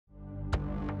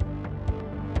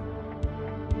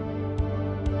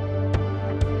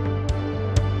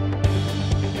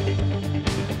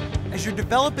As you're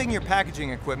developing your packaging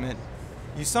equipment,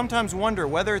 you sometimes wonder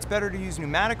whether it's better to use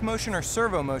pneumatic motion or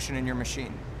servo motion in your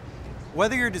machine.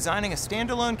 Whether you're designing a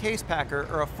standalone case packer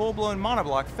or a full-blown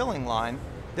monoblock filling line,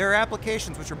 there are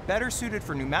applications which are better suited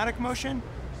for pneumatic motion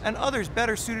and others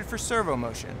better suited for servo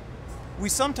motion. We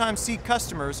sometimes see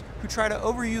customers who try to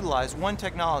overutilize one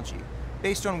technology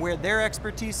based on where their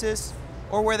expertise is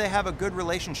or where they have a good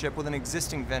relationship with an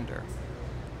existing vendor.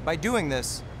 By doing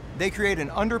this, they create an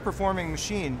underperforming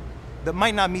machine that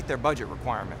might not meet their budget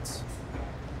requirements.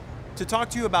 To talk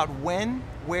to you about when,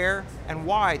 where, and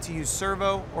why to use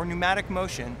servo or pneumatic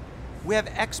motion, we have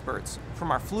experts from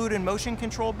our fluid and motion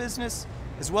control business,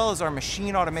 as well as our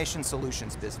machine automation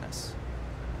solutions business.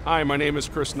 Hi, my name is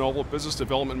Chris Noble, Business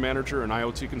Development Manager and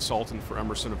IoT Consultant for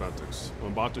Emerson Pneumatics. What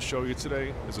I'm about to show you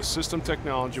today is a system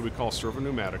technology we call Servo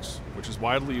Pneumatics, which is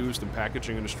widely used in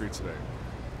packaging industry today.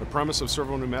 The premise of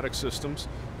servo pneumatic systems,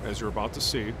 as you're about to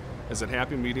see, is a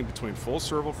happy medium between full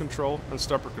servo control and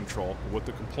stepper control with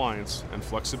the compliance and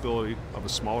flexibility of a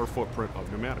smaller footprint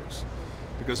of pneumatics.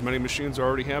 Because many machines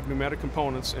already have pneumatic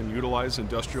components and utilize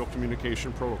industrial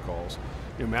communication protocols,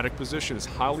 pneumatic position is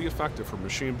highly effective for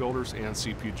machine builders and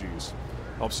CPGs.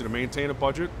 Helps you to maintain a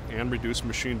budget and reduce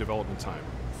machine development time.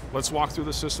 Let's walk through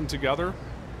the system together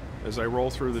as I roll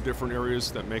through the different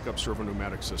areas that make up servo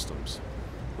pneumatic systems.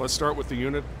 Let's start with the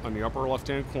unit on the upper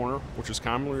left-hand corner, which is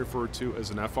commonly referred to as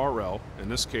an FRL. In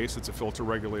this case, it's a filter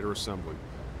regulator assembly.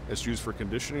 It's used for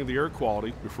conditioning the air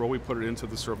quality before we put it into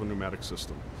the servo pneumatic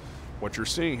system. What you're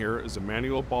seeing here is a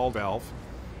manual ball valve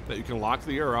that you can lock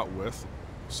the air out with,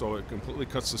 so it completely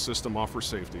cuts the system off for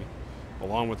safety,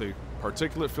 along with a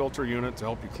particulate filter unit to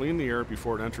help you clean the air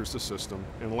before it enters the system,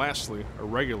 and lastly, a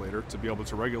regulator to be able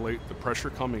to regulate the pressure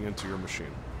coming into your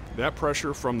machine. That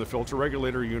pressure from the filter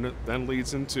regulator unit then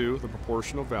leads into the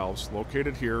proportional valves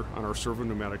located here on our servo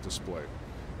pneumatic display.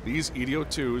 These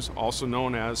EDO2s, also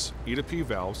known as E to P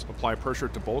valves, apply pressure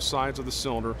to both sides of the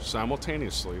cylinder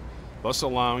simultaneously, thus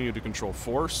allowing you to control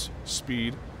force,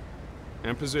 speed,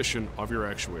 and position of your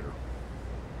actuator.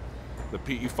 The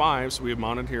PE5s we have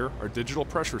mounted here are digital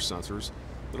pressure sensors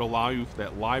that allow you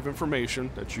that live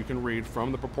information that you can read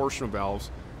from the proportional valves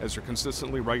as they're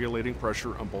consistently regulating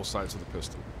pressure on both sides of the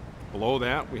piston. Below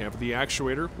that, we have the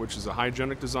actuator, which is a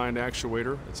hygienic designed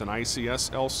actuator. It's an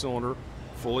ICS-L cylinder,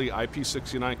 fully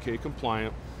IP69K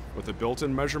compliant, with a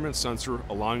built-in measurement sensor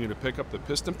allowing you to pick up the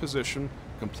piston position,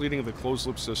 completing the closed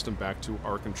loop system back to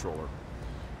our controller.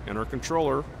 And our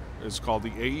controller is called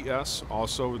the AES,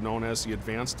 also known as the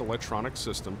Advanced Electronic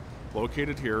System,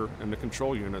 located here in the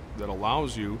control unit that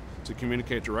allows you to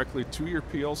communicate directly to your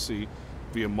PLC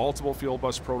via multiple field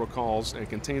bus protocols and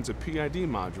contains a PID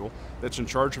module that's in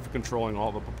charge of controlling all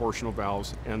the proportional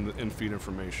valves and the in-feed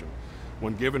information.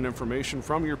 When given information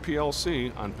from your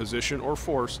PLC on position or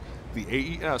force, the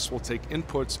AES will take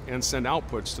inputs and send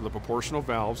outputs to the proportional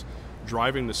valves,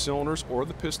 driving the cylinders or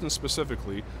the piston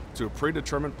specifically to a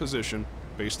predetermined position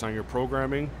based on your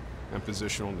programming and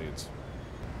positional needs.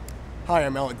 Hi,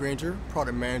 I'm Alec Granger,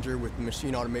 Product Manager with the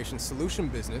Machine Automation Solution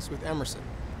business with Emerson.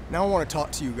 Now I want to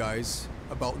talk to you guys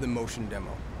about the motion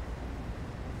demo.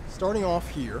 Starting off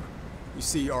here, you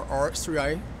see our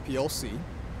RX3i PLC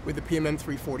with the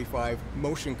PMM345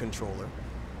 motion controller,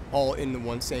 all in the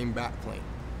one same backplane.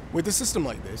 With a system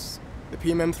like this, the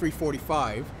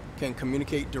PMM345 can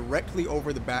communicate directly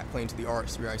over the backplane to the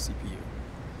RX3i CPU.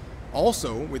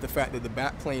 Also, with the fact that the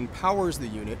backplane powers the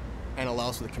unit and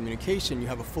allows for the communication, you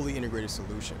have a fully integrated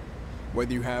solution,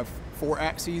 whether you have 4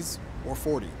 axes or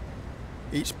 40.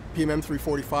 Each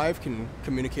PMM345 can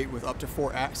communicate with up to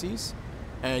 4 axes,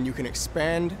 and you can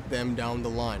expand them down the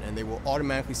line, and they will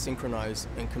automatically synchronize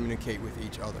and communicate with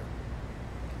each other.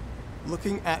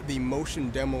 Looking at the motion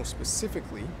demo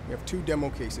specifically, we have 2 demo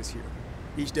cases here.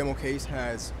 Each demo case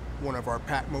has one of our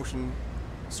pack motion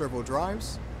servo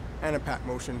drives and a pack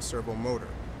motion servo motor.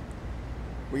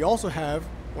 We also have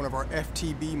one of our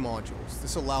FTB modules.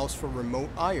 This allows for remote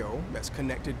I/O that's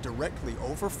connected directly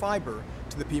over fiber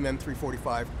to the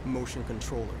PMM345 motion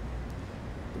controller.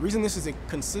 The reason this is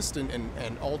consistent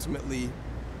and ultimately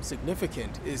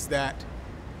significant is that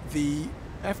the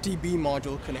FTB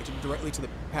module connected directly to the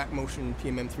pack motion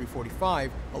PMM345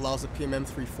 allows the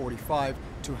PMM345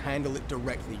 to handle it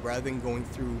directly rather than going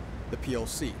through the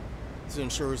PLC. This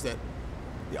ensures that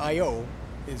the I/O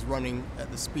is running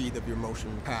at the speed of your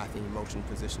motion path and your motion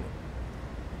positioning.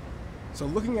 So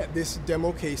looking at this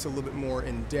demo case a little bit more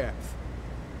in depth,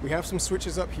 we have some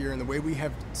switches up here, and the way we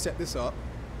have set this up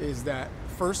is that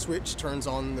first switch turns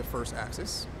on the first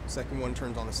axis, second one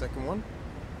turns on the second one.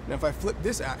 Now if I flip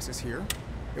this axis here,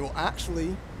 it will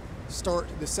actually start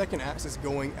the second axis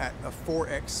going at a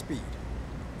 4x speed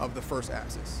of the first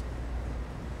axis.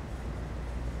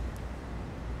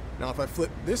 Now if I flip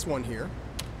this one here,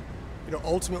 it'll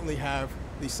ultimately have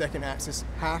the second axis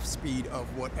half speed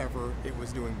of whatever it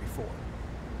was doing before.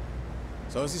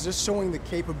 So this is just showing the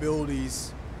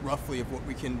capabilities roughly of what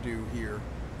we can do here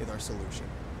with our solution.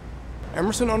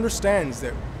 Emerson understands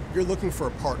that you're looking for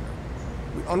a partner.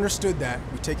 We understood that,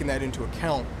 we've taken that into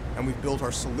account, and we've built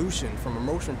our solution from a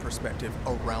motion perspective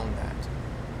around that.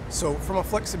 So from a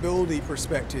flexibility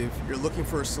perspective, you're looking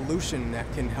for a solution that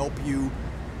can help you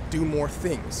do more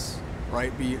things,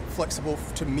 right? Be flexible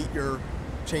to meet your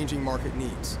changing market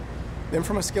needs. Then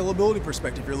from a scalability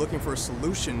perspective, you're looking for a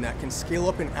solution that can scale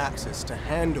up in axis to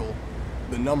handle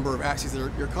the number of axes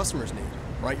that your customers need,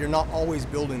 right? You're not always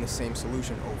building the same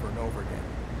solution over and over again.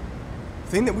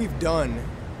 The thing that we've done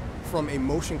from a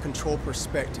motion control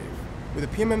perspective, with a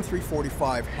PMM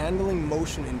 345 handling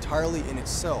motion entirely in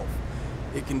itself,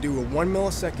 it can do a 1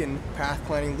 millisecond path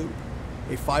planning loop,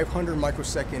 a 500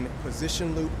 microsecond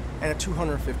position loop, and a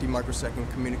 250 microsecond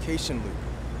communication loop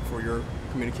for your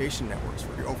communication networks,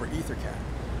 for your over EtherCAT.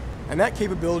 And that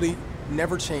capability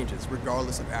never changes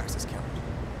regardless of axis count.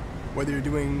 Whether you're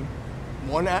doing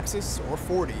 1 axis or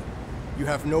 40, you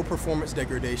have no performance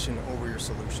degradation over your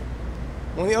solution.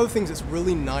 One of the other things that's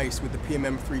really nice with the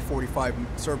PMM 345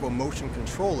 Servo motion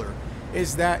controller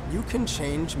is that you can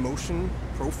change motion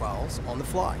profiles on the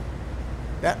fly.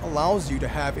 That allows you to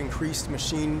have increased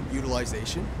machine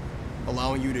utilization,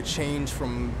 allowing you to change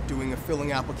from doing a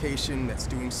filling application that's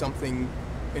doing something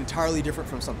entirely different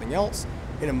from something else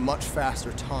in a much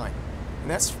faster time.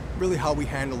 And that's really how we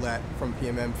handle that from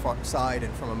PMM side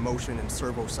and from a motion and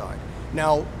servo side.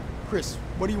 Now, Chris,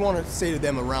 what do you want to say to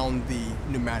them around the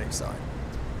pneumatic side?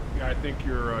 Yeah, I think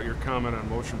your comment on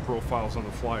motion profiles on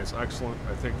the fly is excellent.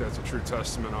 I think that's a true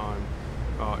testament on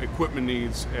equipment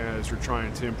needs as you're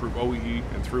trying to improve OEE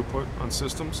and throughput on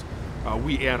systems.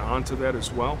 We add on to that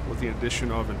as well with the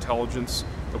addition of intelligence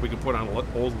that we can put on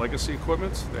old legacy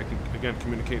equipment that can, again,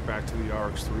 communicate back to the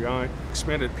RX3i.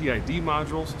 Expanded PID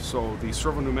modules, so the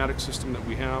servo pneumatic system that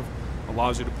we have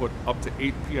allows you to put up to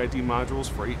 8 PID modules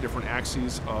for 8 different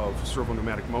axes of servo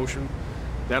pneumatic motion.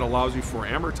 That allows you for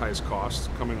amortized costs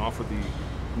coming off of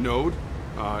the node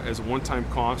as a one-time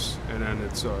cost, and then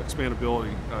its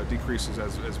expandability decreases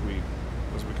as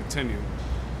we continue.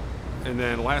 And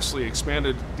then lastly,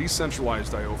 expanded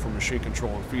decentralized I/O for machine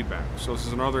control and feedback. So this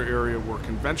is another area where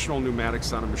conventional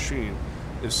pneumatics on a machine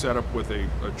is set up with a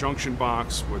junction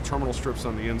box with terminal strips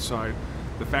on the inside.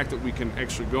 The fact that we can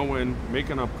actually go in, make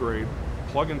an upgrade,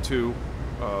 plug into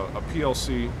a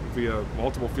PLC via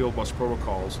multiple field bus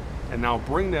protocols, and now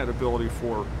bring that ability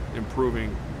for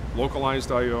improving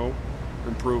localized I/O,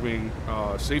 improving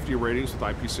safety ratings with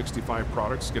IP65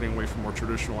 products, getting away from more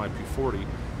traditional IP40,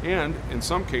 and in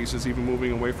some cases even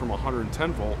moving away from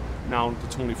 110 volt now to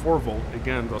 24 volt,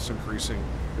 again thus increasing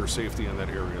your safety in that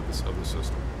area of the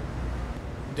system.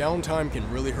 Downtime can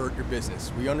really hurt your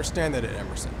business. We understand that at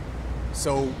Emerson.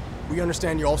 So we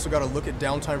understand you also got to look at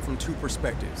downtime from 2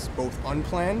 perspectives, both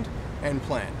unplanned and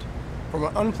planned. From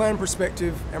an unplanned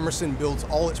perspective, Emerson builds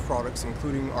all its products,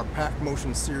 including our Pack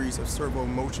Motion series of servo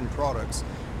motion products,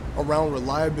 around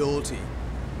reliability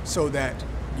so that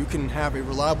you can have a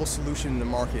reliable solution in the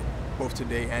market both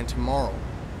today and tomorrow.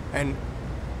 And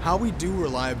how we do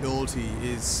reliability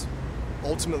is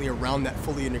ultimately around that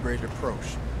fully integrated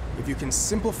approach. If you can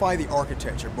simplify the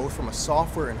architecture, both from a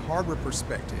software and hardware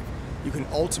perspective, you can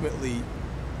ultimately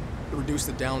reduce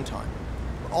the downtime.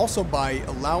 Also, by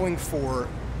allowing for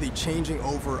the changing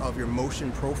over of your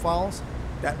motion profiles,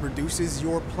 that reduces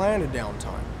your planned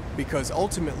downtime, because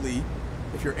ultimately,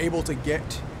 if you're able to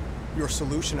get your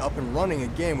solution up and running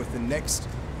again with the next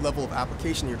level of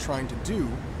application you're trying to do,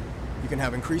 you can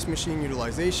have increased machine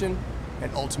utilization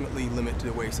and ultimately limit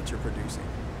the waste that you're producing.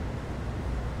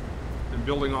 And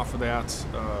building off of that,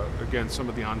 again, some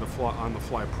of the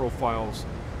on-the-fly profiles,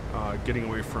 getting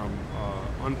away from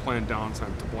unplanned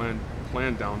downtime to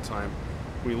planned downtime.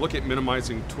 When you look at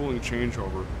minimizing tooling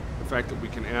changeover, the fact that we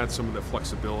can add some of the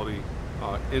flexibility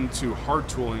into hard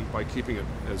tooling by keeping it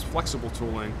as flexible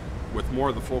tooling with more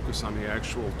of the focus on the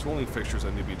actual tooling fixtures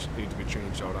that need to be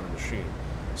changed out on a machine.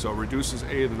 So it reduces,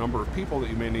 A, the number of people that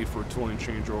you may need for a tooling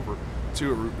changeover.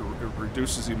 2, it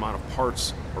reduces the amount of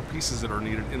parts or pieces that are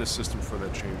needed in a system for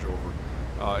that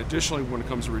changeover. Additionally, when it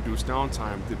comes to reduced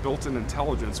downtime, the built-in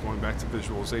intelligence, going back to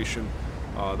visualization,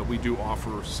 that we do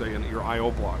offer, say, in your I/O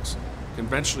blocks.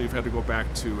 Conventionally, you've had to go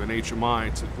back to an HMI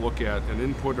to look at an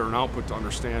input or an output to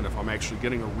understand if I'm actually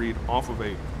getting a read off of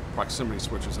a proximity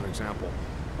switch, as an example.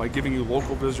 By giving you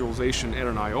local visualization in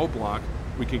an I/O block,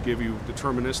 we can give you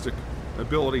deterministic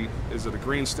ability. Is it a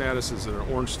green status? Is it an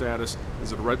orange status?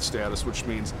 Is it a red status? Which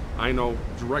means I know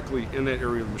directly in that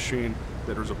area of the machine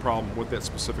that there's a problem with that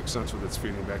specific sensor that's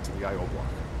feeding back to the I/O block.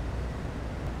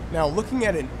 Now, looking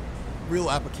at a real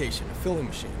application, a filling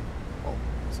machine, well,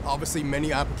 there's obviously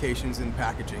many applications in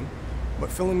packaging, but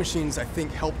filling machines, I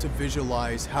think, help to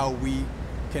visualize how we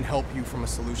can help you from a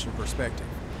solution perspective.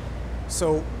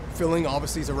 So, filling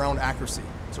obviously is around accuracy,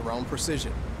 it's around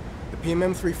precision. The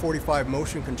PMM345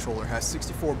 motion controller has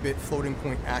 64-bit floating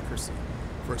point accuracy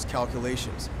for its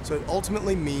calculations. So it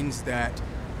ultimately means that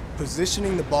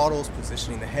positioning the bottles,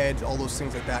 positioning the heads, all those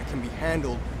things like that can be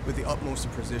handled with the utmost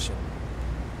of precision.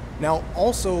 Now,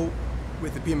 also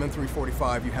with the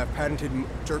PMM345, you have patented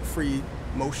jerk-free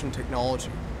motion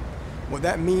technology. What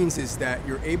that means is that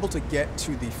you're able to get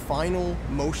to the final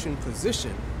motion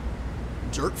position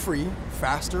jerk-free,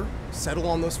 faster, settle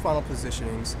on those final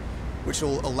positionings, which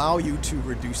will allow you to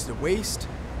reduce the waste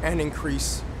and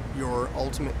increase your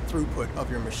ultimate throughput of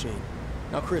your machine.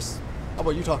 Now, Chris, how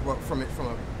about you talk about from a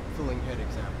filling head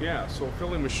example? Yeah, so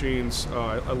filling machines,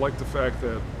 I like the fact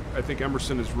that I think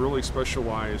Emerson is really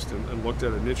specialized and looked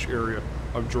at a niche area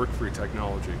of jerk-free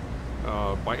technology.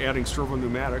 By adding Servo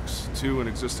Pneumatics to an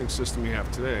existing system you have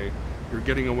today, you're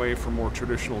getting away from more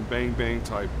traditional bang-bang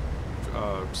type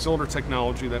cylinder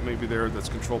technology that may be there that's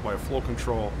controlled by a flow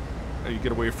control. You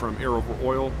get away from air over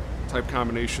oil type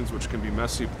combinations, which can be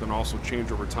messy, but then also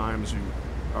change over time as you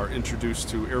are introduced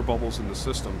to air bubbles in the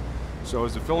system. So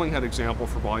as a filling head example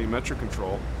for volumetric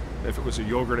control, if it was a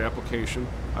yogurt application,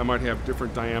 I might have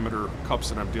different diameter cups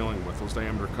that I'm dealing with. Those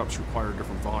diameter cups require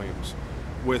different volumes.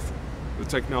 With the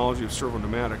technology of Servo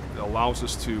Pneumatic, it allows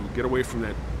us to get away from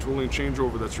that tooling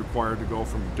changeover that's required to go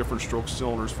from different stroke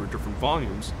cylinders for different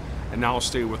volumes, and now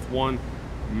stay with one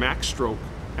max stroke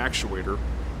actuator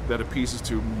that appeases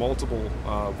to multiple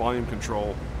volume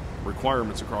control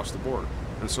requirements across the board.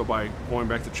 And so by going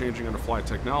back to changing on the fly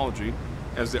technology,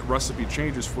 as that recipe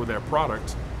changes for that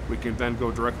product, we can then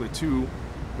go directly to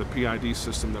the PID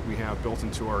system that we have built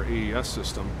into our AES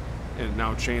system and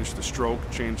now change the stroke,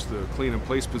 change the clean in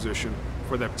place position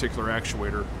for that particular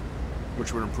actuator,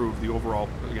 which would improve the overall,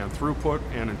 again, throughput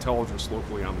and intelligence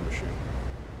locally on the machine.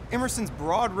 Emerson's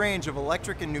broad range of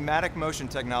electric and pneumatic motion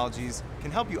technologies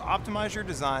can help you optimize your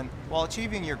design while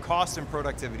achieving your cost and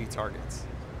productivity targets.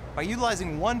 By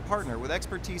utilizing one partner with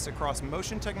expertise across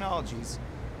motion technologies,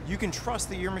 you can trust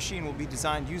that your machine will be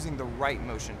designed using the right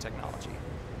motion technology.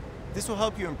 This will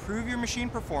help you improve your machine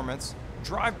performance,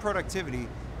 drive productivity,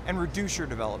 and reduce your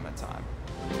development time.